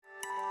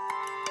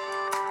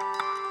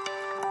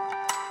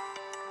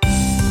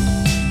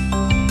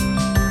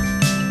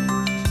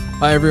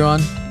Hi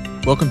everyone,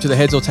 welcome to the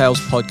Heads or Tails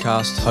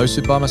podcast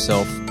hosted by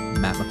myself,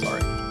 Matt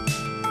McClurry.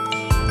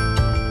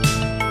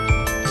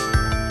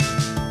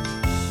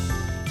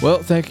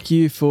 Well, thank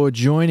you for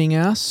joining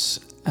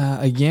us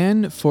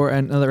again for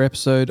another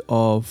episode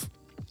of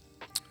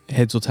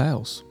Heads or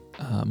Tails,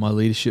 my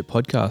leadership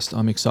podcast.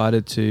 I'm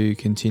excited to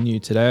continue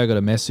today. I got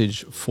a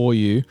message for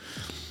you.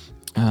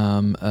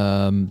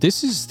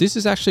 This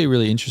is actually a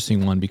really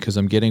interesting one because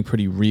I'm getting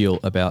pretty real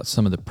about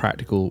some of the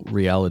practical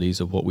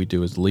realities of what we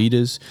do as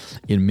leaders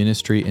in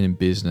ministry and in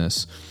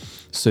business.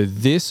 So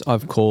this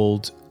I've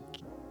called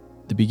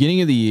the beginning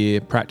of the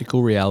year,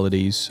 practical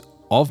realities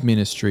of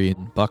ministry.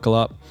 Buckle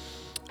up.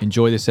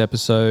 Enjoy this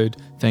episode.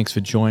 Thanks for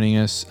joining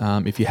us.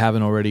 If you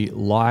haven't already,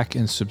 like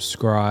and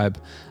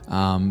subscribe.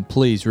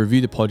 Please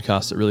review the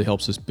podcast. It really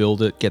helps us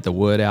build it, get the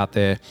word out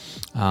there.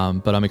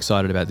 But I'm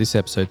excited about this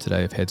episode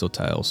today of Heads or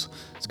Tails.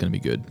 It's going to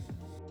be good.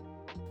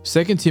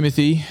 2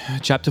 Timothy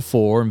chapter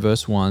 4 and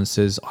verse 1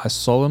 says, I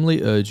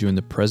solemnly urge you in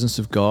the presence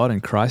of God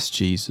and Christ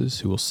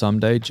Jesus, who will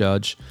someday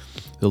judge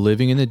the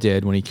living and the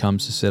dead when he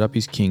comes to set up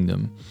his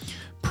kingdom.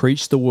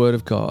 Preach the word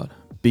of God.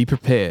 Be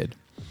prepared,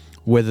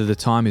 whether the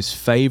time is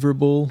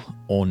favorable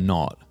or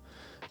not.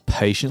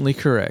 Patiently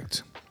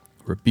correct,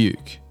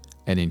 rebuke,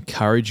 and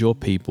encourage your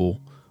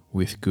people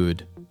with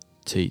good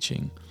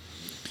teaching.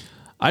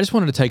 I just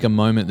wanted to take a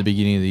moment at the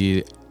beginning of the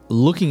year.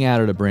 Looking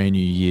out at a brand new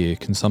year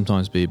can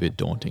sometimes be a bit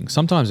daunting.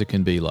 Sometimes it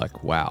can be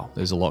like, wow,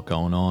 there's a lot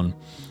going on.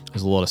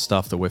 There's a lot of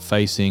stuff that we're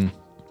facing.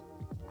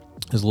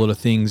 There's a lot of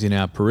things in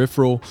our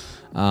peripheral,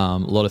 a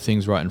lot of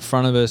things right in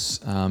front of us,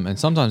 and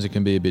sometimes it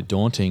can be a bit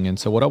daunting. And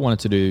so what I wanted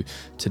to do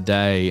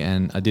today,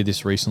 and I did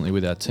this recently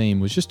with our team,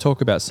 was just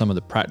talk about some of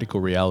the practical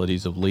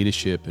realities of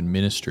leadership and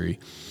ministry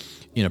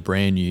in a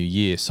brand new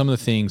year. Some of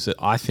the things that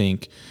I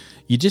think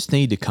you just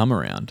need to come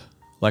around.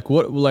 Like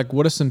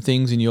what are some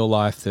things in your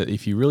life that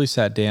if you really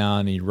sat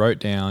down and you wrote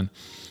down,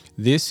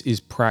 this is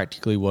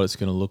practically what it's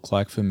going to look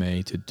like for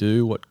me to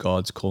do what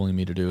God's calling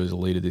me to do as a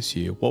leader this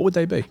year? What would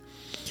they be?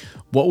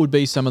 What would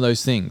be some of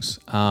those things?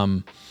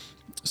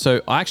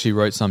 So I actually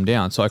wrote some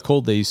down. So I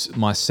called these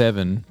my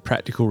 7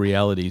 practical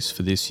realities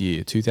for this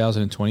year,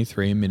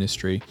 2023 in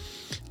ministry.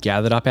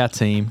 Gathered up our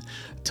team,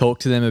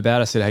 talked to them about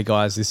it. I said, hey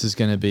guys, this is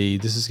going to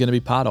be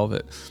part of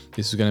it.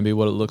 This is going to be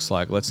what it looks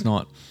like. Let's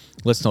not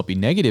be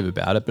negative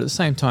about it, but at the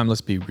same time,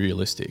 let's be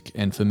realistic.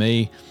 And for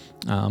me,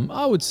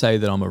 I would say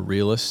that I'm a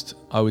realist.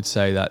 I would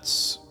say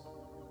that's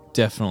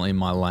definitely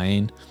my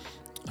lane.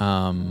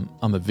 I'm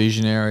a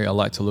visionary. I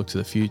like to look to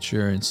the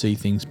future and see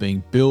things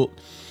being built,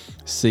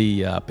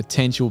 see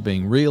potential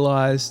being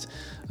realized,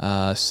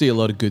 see a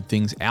lot of good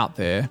things out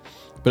there.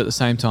 But at the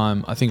same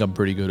time, I think I'm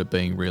pretty good at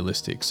being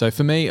realistic. So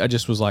for me, I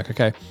just was like,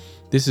 okay,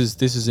 this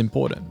is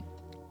important.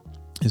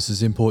 This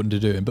is important to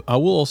do. But I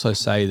will also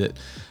say that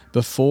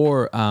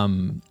before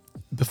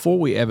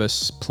we ever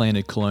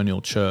planted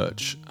Colonial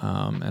Church,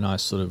 and I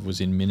sort of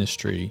was in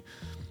ministry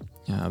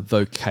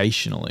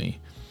vocationally,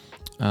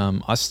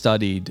 I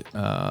studied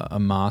a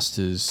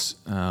master's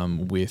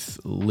with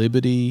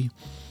Liberty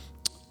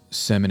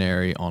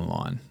Seminary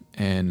online,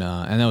 and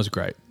that was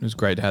great. It was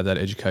great to have that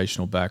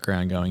educational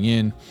background going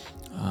in.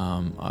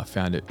 I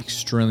found it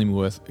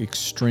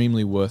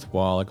extremely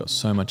worthwhile. I got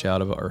so much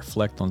out of it. I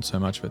reflect on so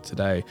much of it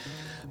today.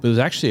 But it was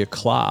actually a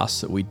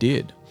class that we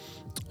did,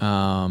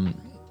 and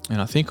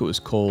I think it was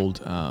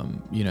called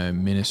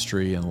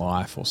Ministry and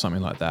Life or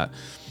something like that.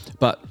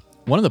 But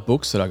one of the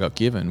books that I got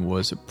given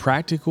was A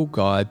Practical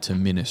Guide to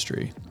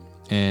Ministry,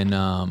 and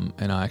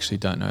I actually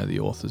don't know the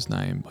author's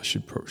name. I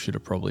should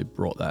have probably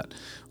brought that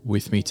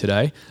with me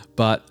today.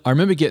 But I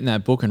remember getting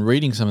that book and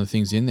reading some of the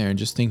things in there and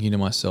just thinking to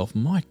myself,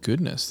 my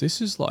goodness,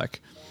 this is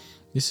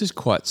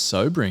quite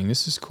sobering.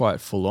 This is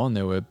quite full on.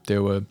 There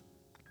were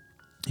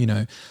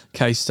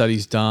case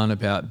studies done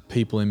about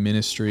people in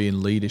ministry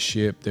and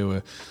leadership. There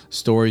were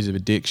stories of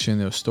addiction.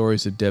 There were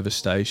stories of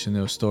devastation.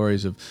 There were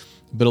stories of,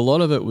 but a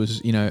lot of it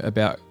was,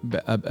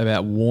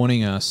 about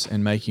warning us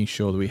and making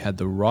sure that we had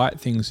the right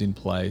things in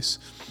place,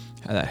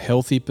 had that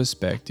healthy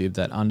perspective,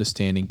 that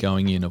understanding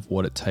going in of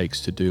what it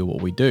takes to do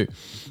what we do.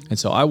 And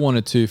so I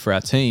wanted to, for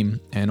our team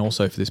and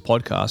also for this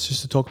podcast,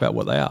 just to talk about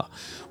what they are.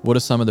 What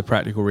are some of the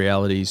practical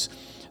realities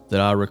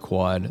that are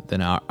required, that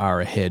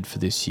are ahead for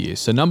this year?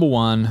 So number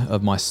 1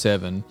 of my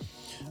 7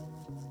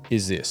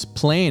 is this.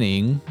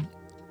 Planning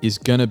is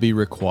going to be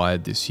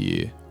required this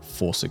year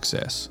for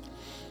success.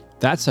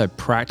 That's a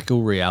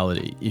practical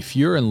reality. If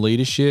you're in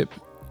leadership,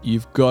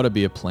 you've got to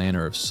be a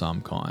planner of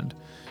some kind.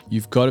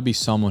 You've got to be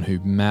someone who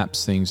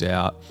maps things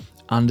out,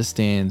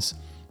 understands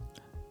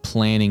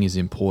planning is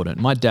important.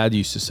 My dad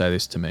used to say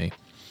this to me.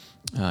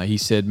 He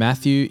said,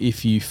 Matthew,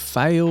 if you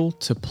fail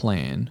to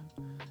plan,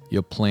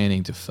 you're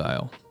planning to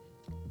fail.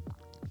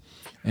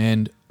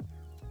 And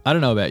I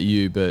don't know about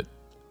you, but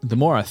the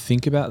more I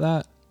think about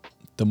that,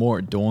 the more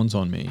it dawns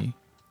on me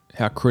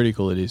how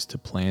critical it is to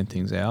plan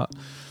things out.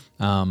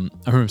 I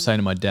remember saying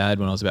to my dad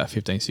when I was about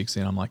 15,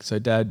 16, I'm like, so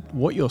Dad,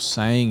 what you're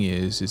saying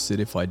is that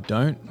if I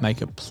don't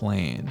make a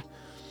plan,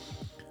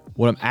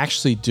 What I'm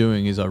actually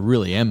doing is I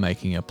really am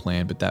making a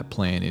plan, but that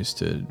plan is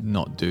to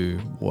not do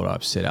what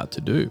I've set out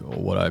to do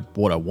or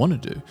what I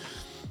want to do.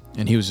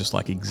 And he was just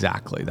like,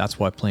 exactly. That's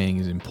why planning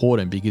is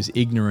important, because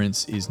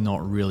ignorance is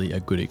not really a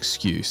good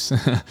excuse.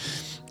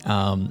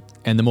 And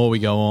the more we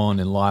go on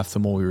in life, the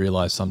more we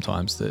realize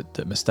sometimes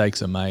that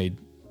mistakes are made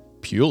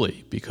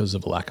purely because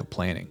of a lack of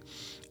planning.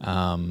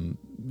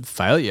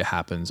 Failure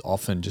happens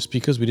often just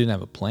because we didn't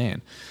have a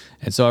plan.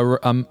 And so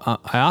I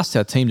asked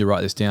our team to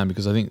write this down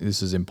because I think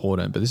this is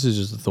important, but this is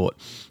just a thought.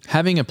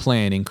 Having a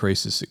plan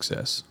increases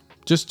success.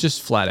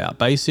 Just flat out,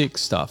 basic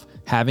stuff.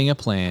 Having a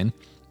plan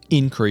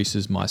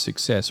increases my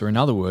success, or in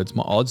other words,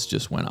 my odds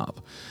just went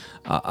up.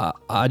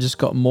 I just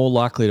got more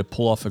likely to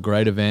pull off a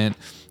great event,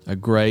 a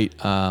great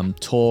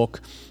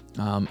talk,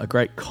 a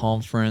great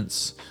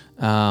conference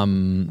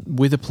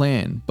with a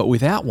plan. But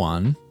without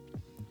one,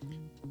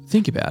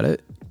 think about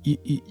it,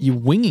 you're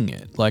winging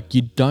it. Like,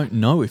 you don't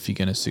know if you're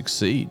going to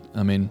succeed.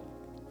 I mean,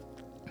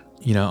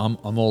 I'm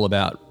all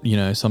about,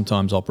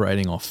 sometimes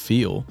operating off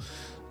feel,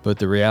 but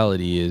the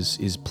reality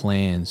is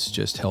plans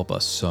just help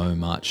us so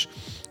much.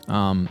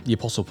 The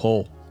Apostle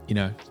Paul,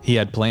 he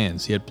had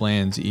plans.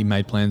 He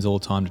made plans all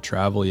the time to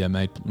travel. He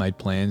made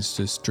plans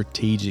to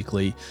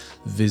strategically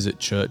visit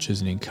churches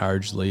and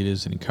encourage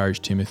leaders and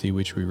encourage Timothy,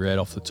 which we read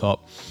off the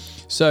top.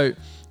 So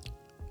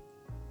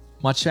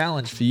my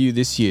challenge for you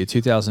this year,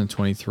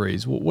 2023,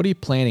 is what are you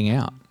planning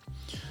out?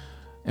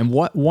 And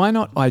why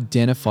not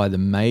identify the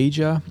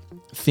major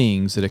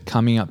things that are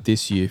coming up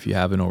this year if you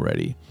haven't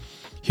already?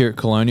 Here at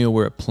Colonial,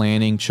 we're a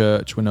planning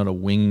church. We're not a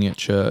winging it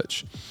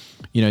church.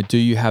 Do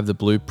you have the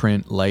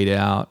blueprint laid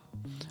out?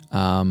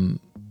 And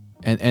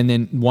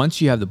then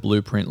once you have the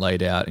blueprint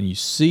laid out and you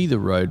see the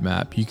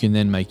roadmap, you can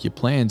then make your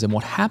plans. And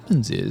what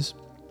happens is,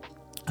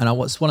 and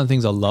what's one of the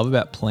things I love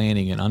about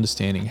planning and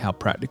understanding how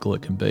practical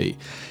it can be,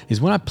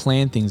 is when I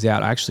plan things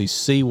out, I actually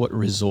see what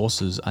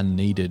resources are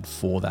needed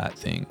for that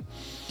thing.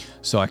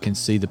 So I can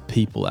see the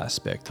people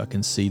aspect. I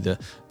can see the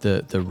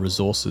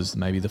resources,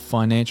 maybe the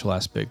financial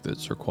aspect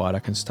that's required. I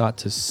can start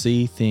to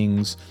see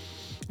things,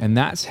 and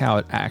that's how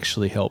it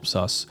actually helps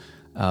us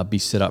be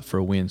set up for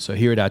a win. So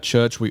here at our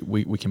church,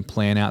 we can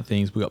plan out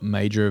things. We've got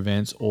major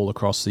events all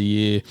across the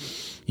year.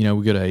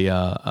 We've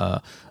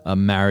got a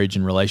marriage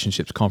and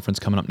relationships conference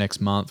coming up next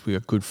month. We've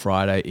got Good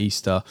Friday,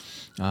 Easter,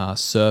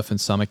 surf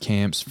and summer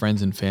camps,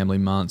 friends and family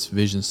months,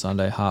 Vision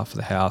Sunday, Heart for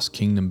the House,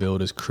 Kingdom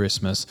Builders,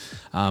 Christmas.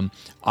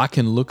 I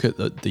can look at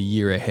the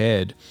year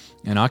ahead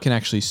and I can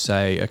actually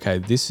say, okay,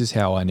 this is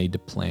how I need to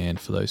plan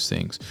for those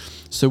things.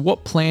 So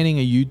what planning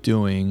are you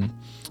doing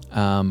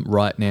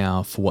right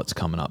now for what's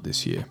coming up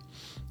this year?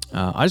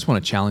 I just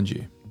want to challenge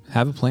you.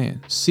 Have a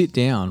plan. Sit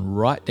down,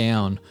 write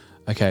down,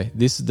 okay,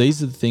 these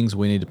are the things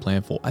we need to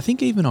plan for. I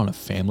think even on a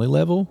family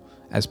level,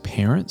 as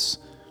parents,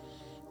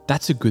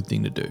 that's a good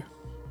thing to do.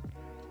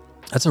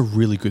 That's a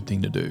really good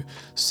thing to do.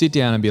 Sit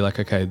down and be like,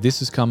 okay,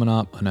 this is coming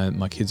up. I know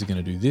my kids are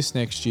going to do this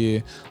next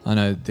year. I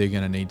know they're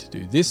going to need to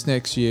do this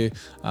next year,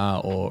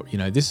 or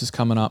this is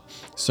coming up.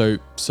 So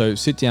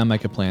sit down,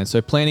 make a plan.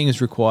 So planning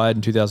is required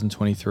in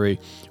 2023,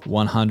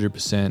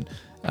 100%.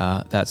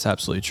 That's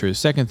absolutely true. The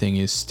second thing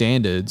is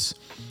standards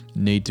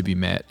need to be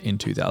met in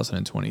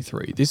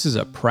 2023. This is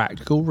a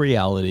practical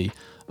reality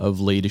of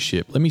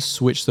leadership. Let me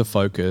switch the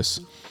focus,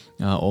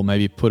 or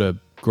maybe put a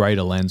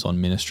greater lens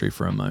on ministry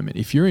for a moment.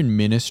 If you're in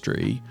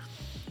ministry,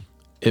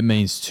 it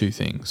means two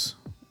things.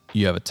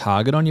 You have a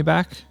target on your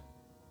back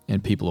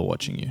and people are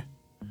watching you.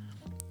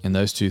 And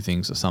those two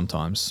things are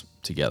sometimes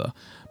together.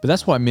 But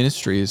that's why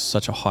ministry is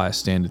such a higher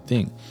standard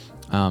thing.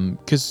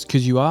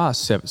 Because you are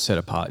set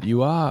apart.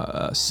 You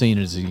are seen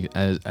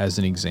as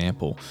an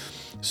example.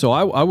 So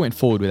I went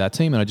forward with our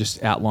team and I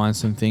just outlined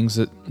some things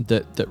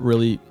that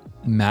really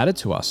matter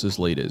to us as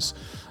leaders.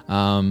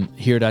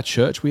 Here at our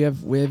church, we have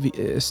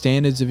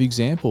standards of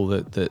example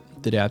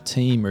that our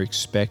team are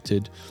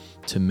expected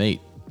to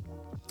meet.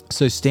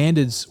 So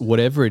standards,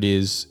 whatever it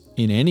is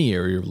in any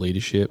area of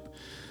leadership,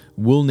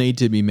 will need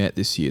to be met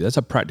this year. That's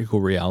a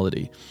practical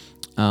reality.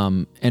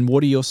 And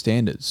what are your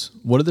standards?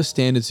 What are the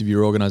standards of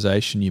your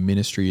organization, your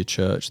ministry, your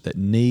church that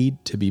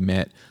need to be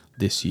met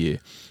this year?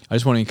 I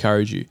just want to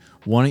encourage you.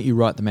 Why don't you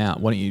write them out?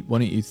 Why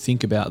don't you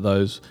think about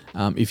those?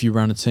 If you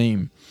run a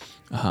team,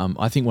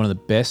 I think one of the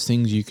best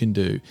things you can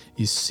do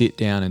is sit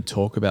down and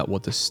talk about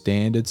what the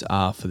standards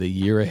are for the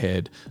year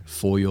ahead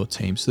for your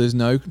team. So there's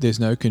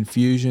no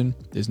confusion.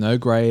 There's no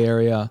gray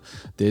area.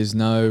 There's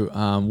no,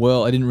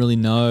 I didn't really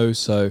know.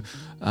 So,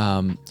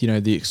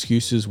 the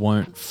excuses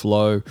won't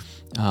flow.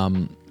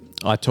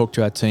 I talked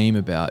to our team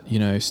about,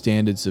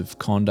 standards of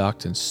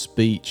conduct and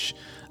speech,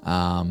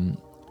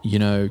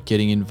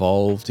 getting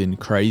involved in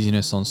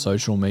craziness on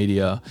social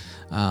media.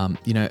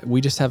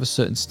 We just have a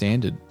certain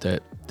standard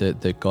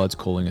that God's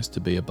calling us to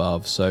be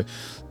above. So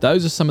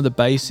those are some of the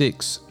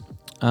basics.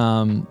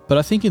 But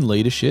I think in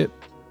leadership,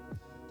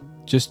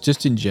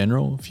 just in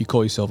general, if you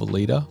call yourself a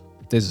leader,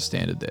 there's a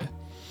standard there.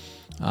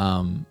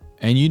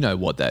 And you know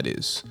what that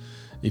is.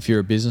 If you're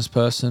a business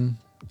person,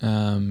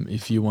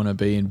 if you want to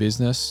be in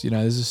business,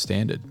 there's a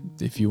standard.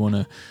 If you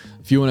want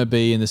to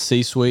be in the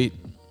C-suite,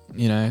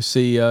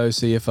 CEO,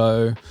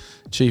 CFO,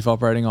 chief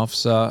operating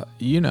officer,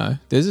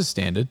 there's a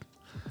standard.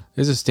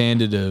 There's a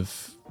standard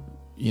of,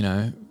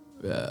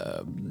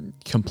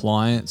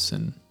 compliance,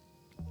 and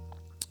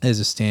there's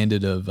a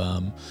standard of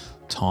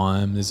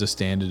time. There's a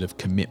standard of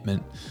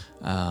commitment.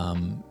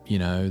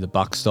 The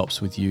buck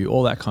stops with you,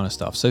 all that kind of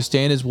stuff. So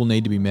standards will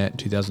need to be met in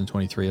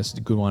 2023. That's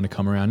a good one to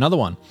come around. Another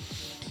one.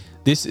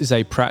 This is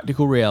a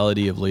practical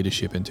reality of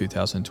leadership in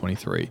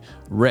 2023.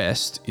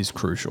 Rest is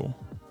crucial.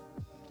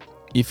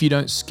 If you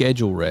don't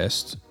schedule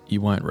rest,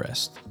 you won't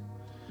rest.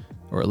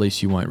 Or at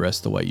least you won't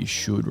rest the way you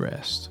should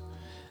rest.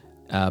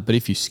 But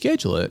if you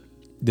schedule it,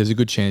 there's a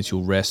good chance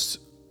you'll rest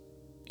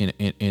in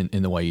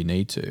the way you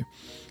need to.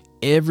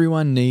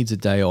 Everyone needs a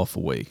day off a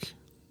week.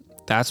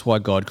 That's why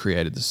God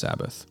created the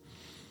Sabbath.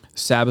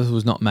 Sabbath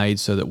was not made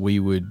so that we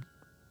would,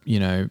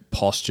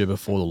 posture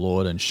before the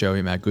Lord and show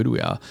him how good we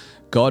are.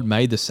 God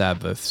made the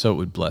Sabbath so it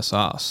would bless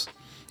us.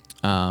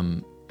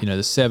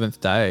 The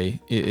seventh day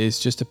is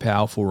just a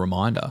powerful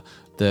reminder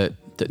that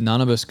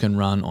none of us can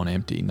run on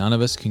empty. None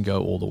of us can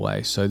go all the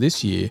way. So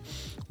this year,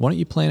 why don't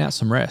you plan out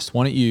some rest?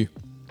 Why don't you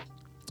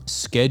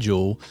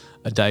schedule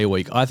a day a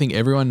week? I think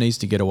everyone needs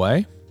to get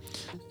away,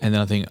 and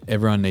then I think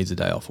everyone needs a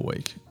day off a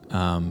week.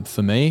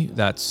 For me,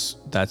 that's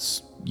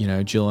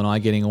Jill and I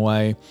getting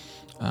away.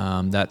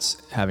 That's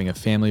having a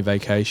family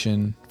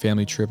vacation,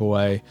 family trip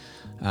away.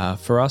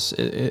 For us,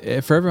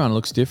 for everyone, it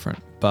looks different.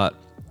 But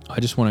I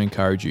just want to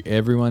encourage you.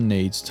 Everyone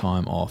needs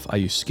time off. Are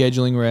you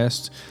scheduling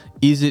rest?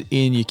 Is it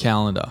in your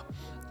calendar?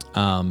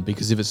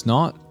 Because if it's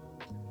not,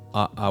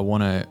 I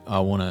want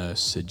to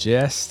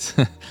suggest,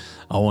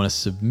 I want to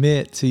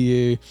submit to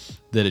you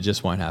that it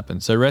just won't happen.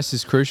 So rest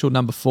is crucial.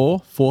 Number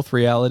fourth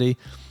reality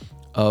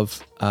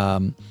of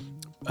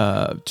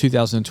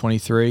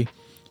 2023,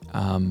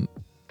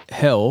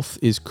 health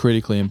is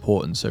critically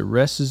important. So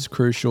rest is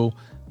crucial.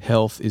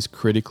 Health is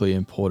critically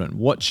important.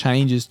 What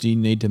changes do you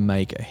need to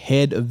make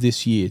ahead of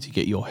this year to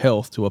get your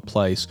health to a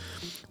place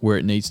where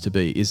it needs to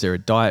be? Is there a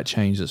diet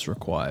change that's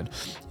required?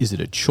 Is it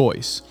a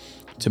choice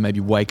to maybe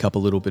wake up a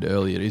little bit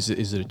earlier? Is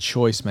it a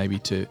choice maybe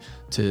to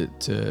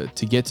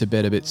get to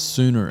bed a bit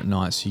sooner at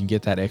night so you can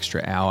get that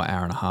extra hour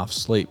and a half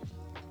sleep?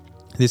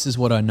 This is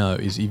what I know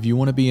is if you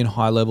want to be in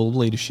high level of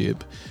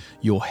leadership,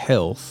 your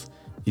health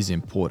is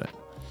important.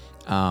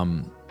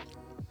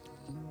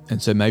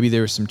 And so maybe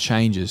there are some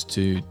changes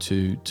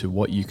to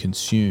what you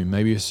consume.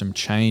 Maybe there's some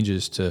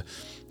changes to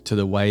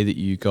the way that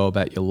you go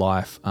about your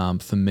life.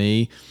 For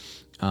me,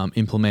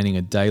 implementing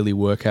a daily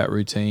workout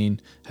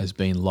routine has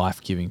been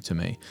life-giving to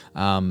me.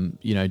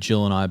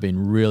 Jill and I have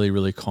been really,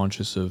 really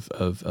conscious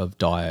of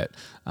diet.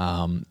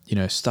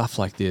 Stuff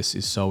like this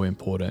is so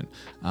important.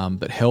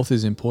 But health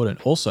is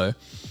important. Also,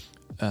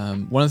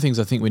 one of the things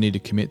I think we need to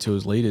commit to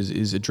as leaders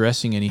is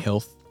addressing any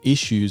health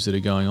issues that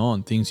are going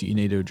on, things that you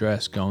need to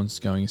address, going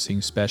and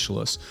seeing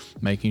specialists,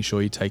 making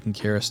sure you're taking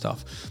care of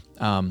stuff.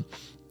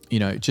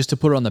 Just to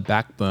put it on the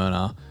back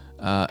burner,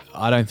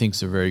 I don't think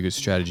it's a very good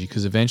strategy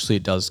because eventually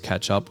it does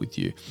catch up with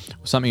you.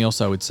 Something else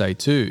I would say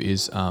too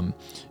is,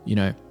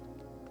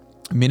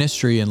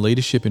 ministry and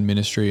leadership in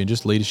ministry and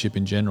just leadership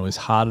in general is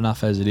hard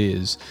enough as it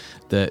is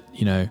that,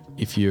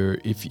 if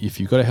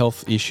you've got a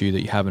health issue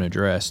that you haven't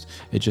addressed,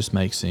 it just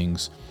makes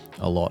things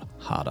a lot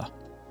harder.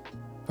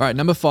 All right,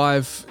 number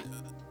 5.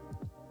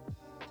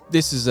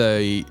 This is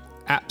a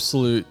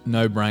absolute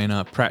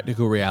no-brainer,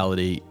 practical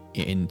reality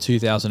in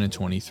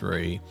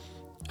 2023.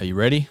 Are you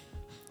ready?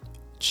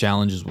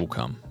 Challenges will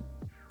come.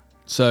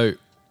 So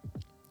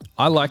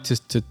I like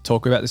to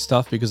talk about this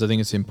stuff because I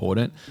think it's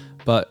important.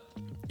 But,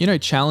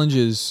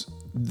 challenges,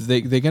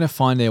 they're going to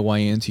find their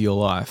way into your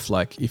life.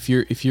 Like if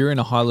you're in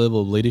a high level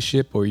of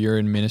leadership or you're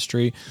in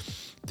ministry,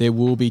 there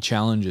will be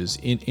challenges.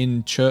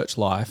 In church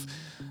life,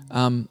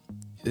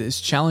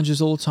 there's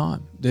challenges all the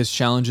time. There's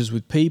challenges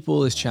with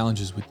people, there's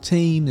challenges with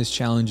team, there's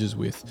challenges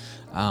with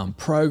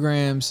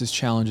programs, there's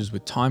challenges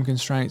with time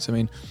constraints. I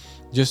mean,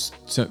 just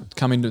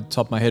coming to the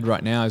top of my head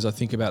right now as I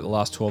think about the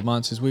last 12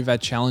 months is we've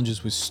had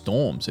challenges with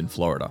storms in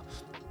Florida.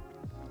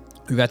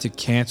 We've had to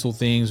cancel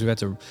things, we've had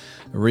to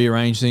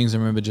rearrange things. I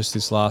remember just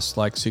this last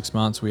 6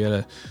 months, we had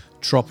a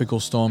tropical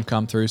storm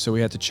come through, so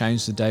we had to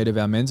change the date of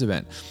our men's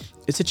event.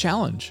 It's a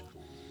challenge.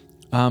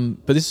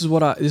 But this is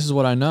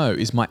what I know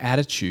is my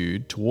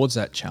attitude towards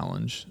that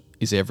challenge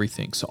is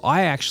everything. So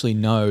I actually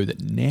know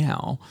that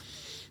now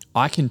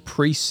I can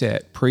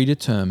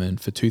predetermine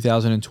for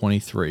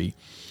 2023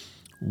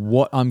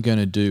 what I'm going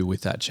to do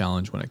with that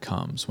challenge when it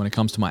comes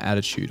to my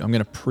attitude. I'm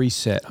going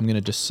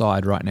to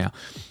decide right now,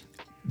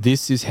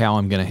 this is how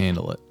I'm going to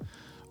handle it.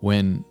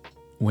 When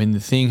the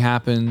thing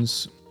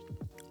happens,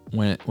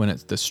 when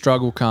the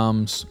struggle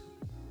comes,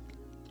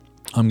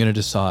 I'm going to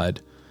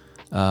decide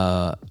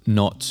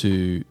not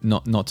to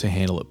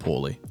handle it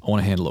poorly. I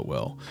want to handle it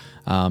well.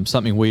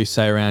 Something we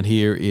say around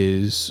here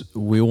is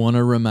we want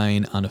to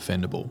remain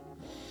unoffendable.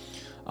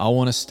 I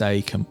want to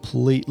stay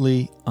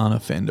completely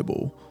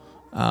unoffendable.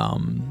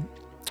 And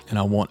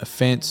I want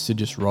offense to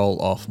just roll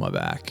off my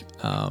back.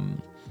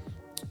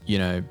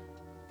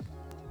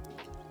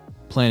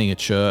 Planning a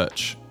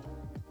church,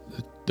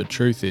 the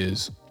truth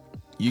is,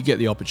 you get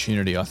the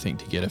opportunity, I think,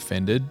 to get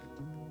offended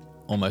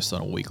almost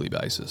on a weekly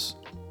basis.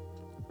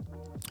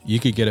 You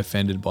could get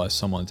offended by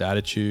someone's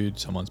attitude,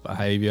 someone's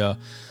behavior,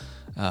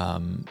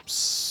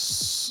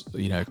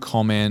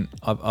 comment.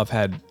 I've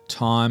had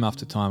time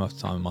after time after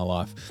time in my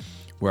life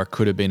where I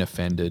could have been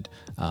offended,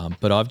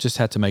 but I've just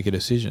had to make a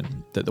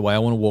decision that the way I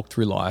want to walk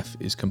through life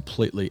is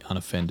completely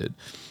unoffended.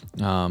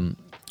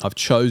 I've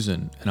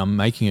chosen, and I'm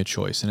making a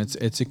choice, and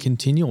it's a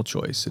continual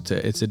choice.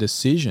 It's a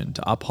decision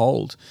to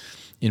uphold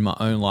in my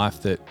own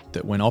life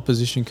that when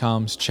opposition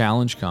comes,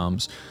 challenge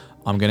comes,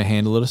 I'm going to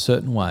handle it a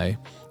certain way,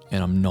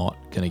 and I'm not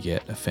going to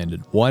get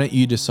offended. Why don't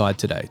you decide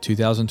today,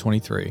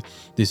 2023,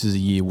 this is a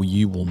year where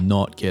you will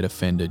not get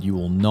offended. You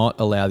will not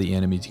allow the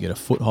enemy to get a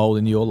foothold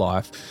into your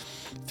life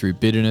through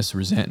bitterness,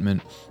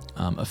 resentment,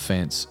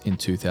 offense in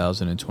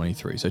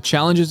 2023. So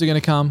challenges are going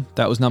to come.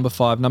 That was number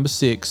 5. Number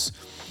 6,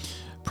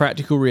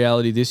 practical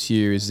reality this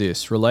year is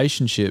this: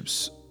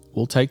 relationships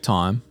will take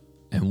time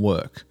and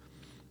work.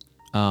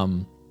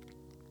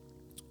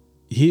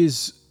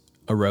 Here's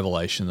a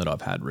revelation that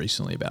I've had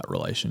recently about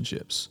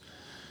relationships.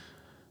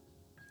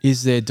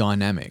 Is they're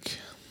dynamic.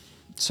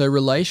 So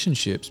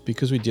relationships,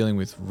 because we're dealing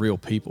with real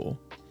people,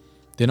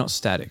 they're not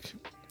static.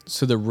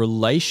 So the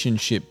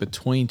relationship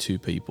between two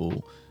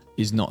people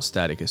is not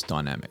static, it's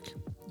dynamic.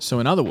 So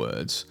in other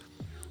words,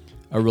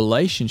 a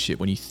relationship,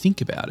 when you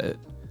think about it,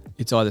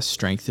 it's either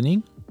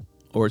strengthening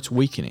or it's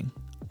weakening.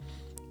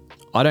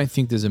 I don't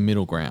think there's a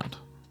middle ground.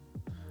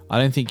 I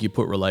don't think you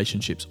put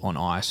relationships on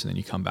ice and then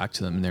you come back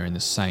to them and they're in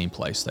the same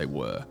place they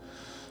were.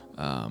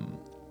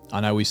 I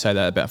know we say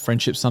that about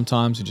friendships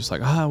sometimes. We're just like,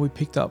 we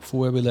picked up for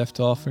where we left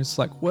off. And it's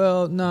like,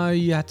 well, no,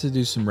 you had to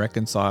do some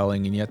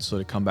reconciling and you had to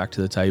sort of come back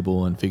to the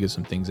table and figure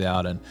some things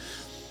out. And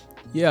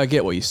yeah, I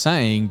get what you're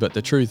saying, but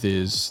the truth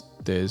is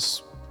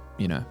there's,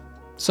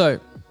 So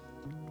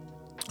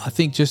I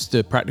think just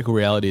the practical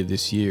reality of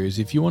this year is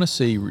if you want to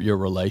see your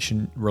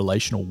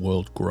relational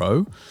world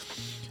grow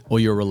or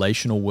your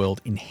relational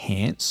world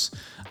enhance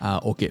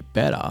or get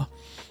better,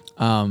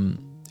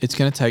 it's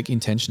going to take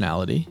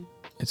intentionality.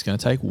 It's going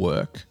to take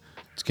work.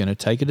 It's going to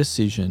take a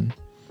decision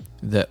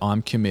that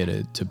I'm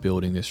committed to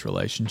building this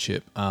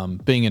relationship.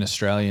 Being an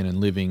Australian and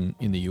living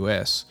in the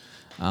US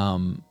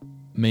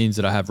means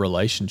that I have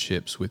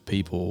relationships with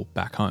people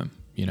back home.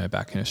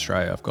 Back in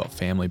Australia, I've got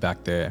family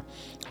back there.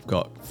 I've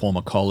got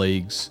former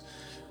colleagues.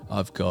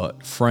 I've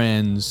got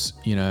friends,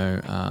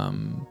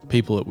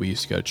 people that we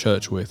used to go to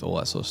church with, all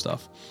that sort of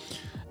stuff.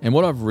 And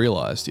what I've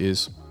realized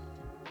is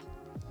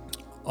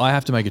I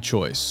have to make a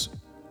choice.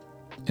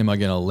 Am I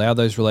going to allow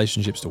those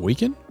relationships to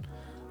weaken,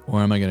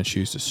 or am I going to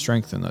choose to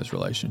strengthen those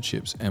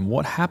relationships? And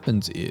what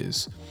happens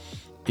is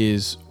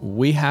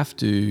we have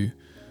to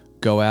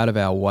go out of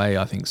our way,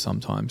 I think,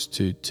 sometimes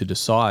to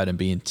decide and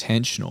be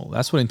intentional.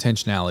 That's what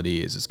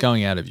intentionality is. It's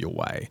going out of your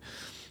way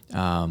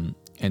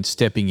and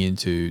stepping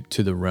into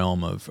the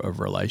realm of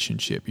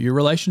relationship. Your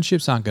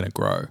relationships aren't going to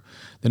grow.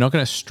 They're not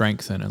going to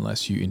strengthen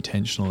unless you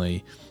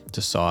intentionally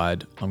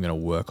decide, I'm going to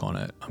work on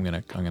it. I'm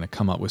going to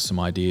come up with some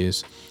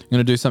ideas. I'm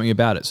going to do something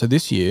about it. So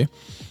this year,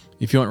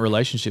 if you want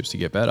relationships to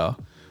get better,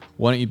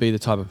 why don't you be the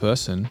type of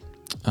person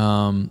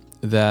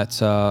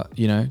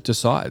that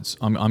decides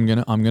I'm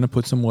gonna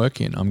put some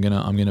work in. I'm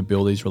gonna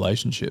build these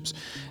relationships,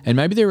 and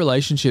maybe they're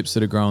relationships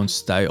that are growing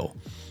stale.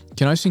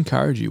 Can I just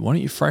encourage you? Why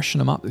don't you freshen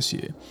them up this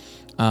year?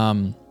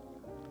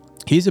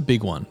 Here's a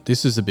big one.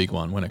 This is a big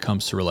one when it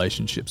comes to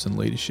relationships and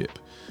leadership.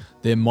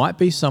 There might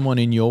be someone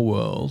in your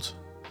world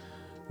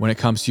when it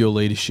comes to your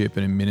leadership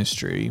and in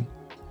ministry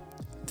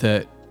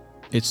that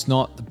it's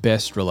not the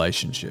best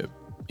relationship.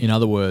 In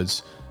other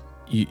words,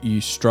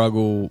 you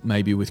struggle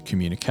maybe with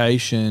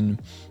communication,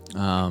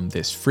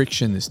 there's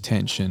friction, there's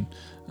tension,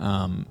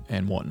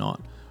 and whatnot.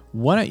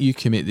 Why don't you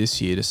commit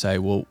this year to say,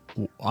 well,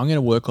 I'm going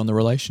to work on the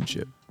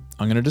relationship.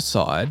 I'm going to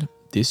decide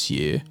this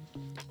year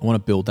I want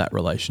to build that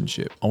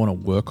relationship. I want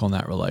to work on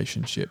that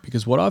relationship,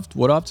 because what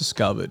I've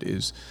discovered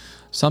is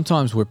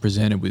sometimes we're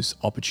presented with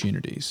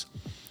opportunities,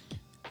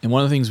 and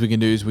one of the things we can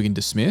do is we can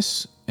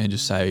dismiss and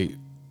just say,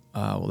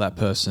 well, that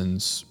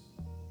person's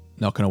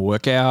not going to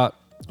work out,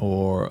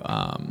 or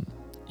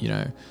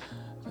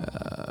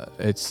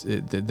they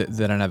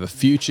don't have a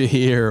future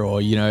here,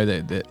 or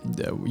that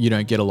you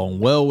don't get along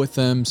well with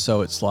them,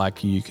 so it's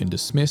like you can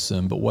dismiss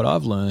them. But what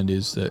I've learned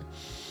is that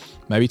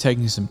maybe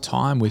taking some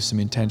time with some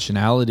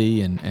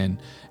intentionality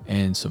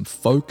and some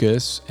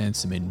focus and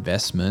some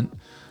investment,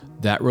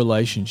 that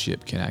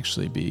relationship can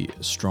actually be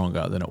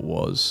stronger than it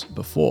was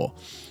before.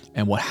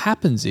 And what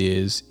happens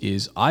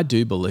is I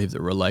do believe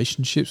that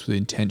relationships with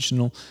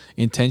intentional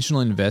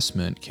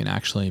investment can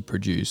actually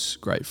produce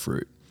great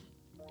fruit.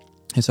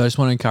 And so I just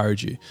want to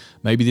encourage you.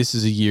 Maybe this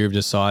is a year of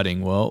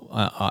deciding, well,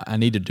 I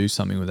need to do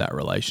something with that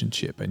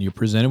relationship. And you're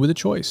presented with a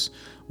choice.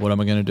 What am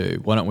I going to do?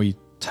 Why don't we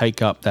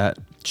take up that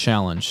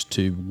challenge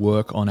to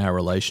work on our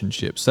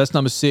relationships? So that's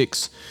number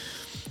 6.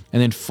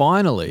 And then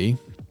finally,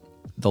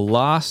 the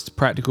last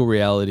practical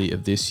reality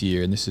of this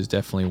year, and this is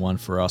definitely one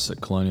for us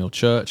at Colonial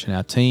Church and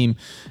our team,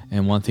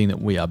 and one thing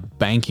that we are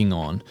banking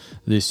on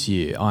this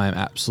year. I am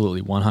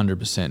absolutely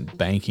 100%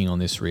 banking on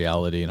this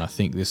reality, and I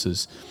think this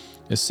is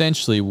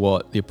essentially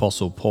what the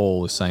Apostle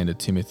Paul is saying to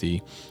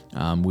Timothy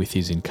with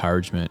his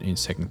encouragement in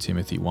 2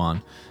 Timothy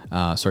 4,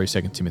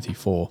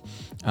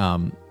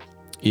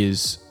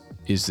 is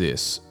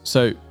this.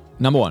 So,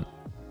 number one,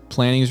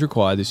 planning is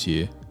required this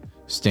year.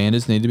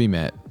 Standards need to be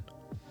met.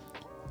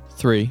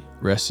 3,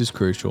 rest is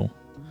crucial.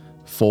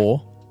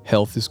 4,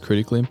 health is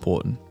critically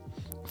important.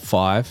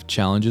 5,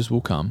 challenges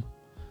will come.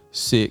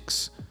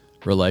 6,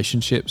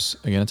 relationships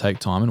are going to take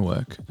time and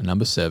work. And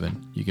number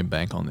 7, you can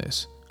bank on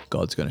this.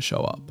 God's going to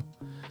show up.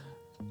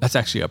 That's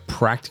actually a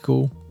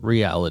practical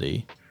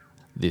reality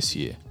this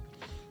year.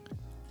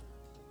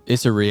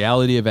 It's a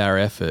reality of our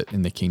effort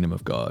in the kingdom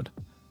of God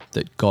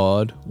that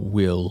God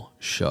will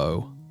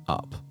show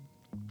up.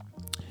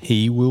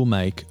 He will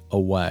make a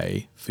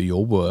way for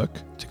your work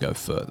to go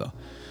further.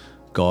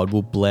 God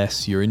will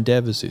bless your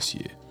endeavors this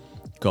year.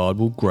 God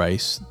will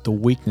grace the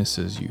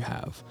weaknesses you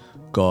have.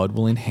 God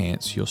will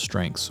enhance your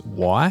strengths.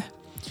 Why?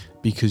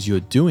 Because you're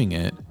doing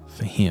it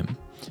for Him.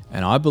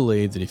 And I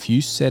believe that if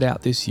you set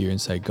out this year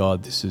and say,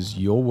 God, this is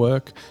your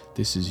work,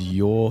 this is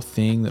your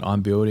thing that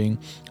I'm building,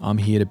 I'm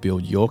here to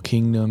build your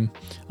kingdom,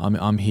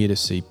 I'm here to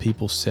see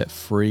people set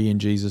free in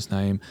Jesus'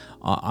 name,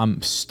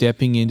 I'm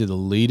stepping into the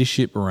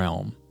leadership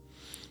realm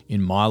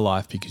in my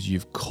life because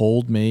you've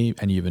called me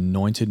and you've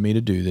anointed me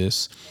to do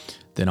this,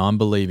 then I'm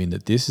believing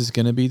that this is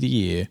going to be the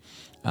year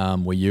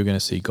where you're going to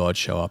see God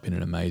show up in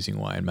an amazing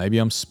way. And maybe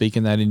I'm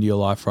speaking that into your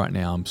life right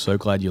now. I'm so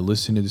glad you're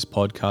listening to this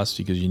podcast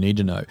because you need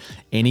to know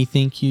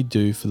anything you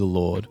do for the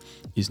Lord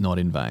is not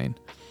in vain.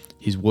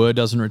 His word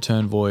doesn't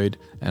return void,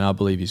 and I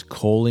believe His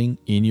calling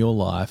in your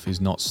life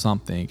is not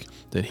something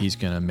that He's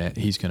going to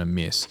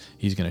miss.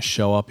 He's going to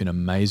show up in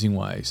amazing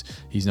ways.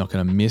 He's not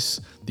going to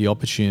miss the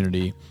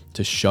opportunity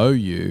to show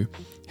you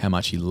how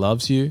much He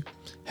loves you,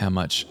 how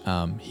much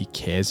He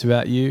cares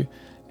about you.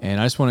 And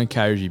I just want to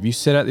encourage you, if you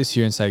set out this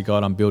year and say,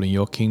 God, I'm building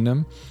your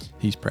kingdom,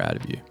 He's proud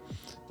of you.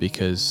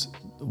 Because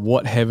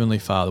what heavenly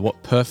Father,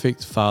 what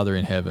perfect Father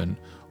in heaven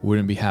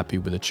wouldn't be happy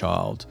with a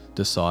child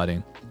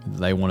deciding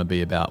they want to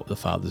be about the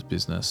Father's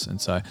business? And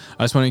so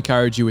I just want to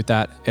encourage you with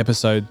that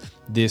episode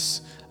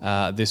this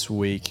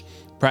week.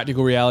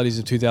 Practical realities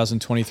of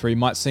 2023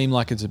 might seem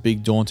like it's a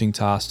big daunting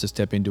task to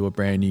step into a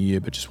brand new year,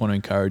 but just want to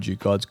encourage you,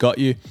 God's got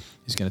you.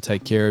 He's going to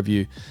take care of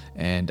you.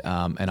 And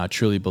I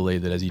truly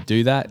believe that as you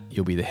do that,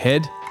 you'll be the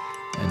head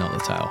and not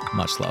the tail.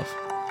 Much love.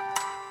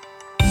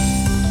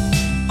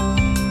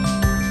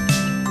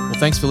 Well,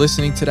 thanks for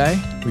listening today.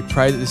 We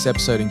pray that this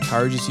episode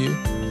encourages you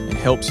and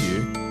helps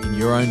you in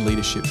your own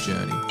leadership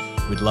journey.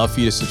 We'd love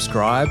for you to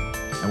subscribe,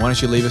 and why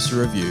don't you leave us a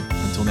review.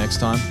 Until next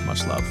time,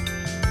 much love.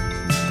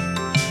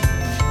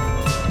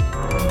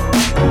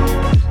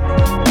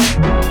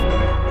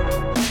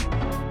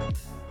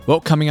 Well,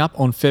 coming up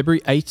on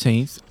February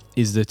 18th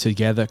is the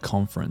Together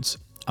Conference,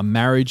 a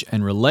marriage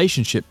and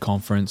relationship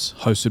conference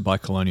hosted by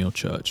Colonial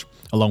Church,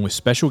 along with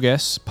special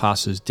guests,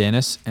 Pastors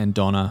Dennis and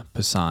Donna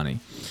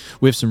Pisani.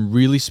 We have some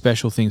really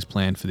special things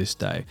planned for this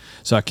day.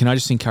 So can I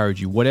just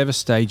encourage you, whatever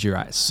stage you're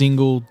at,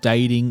 single,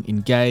 dating,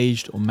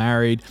 engaged, or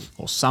married,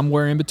 or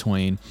somewhere in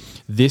between,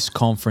 this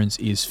conference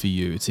is for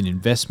you. It's an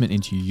investment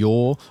into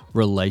your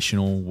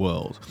relational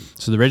world.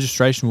 So the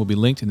registration will be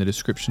linked in the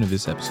description of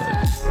this episode.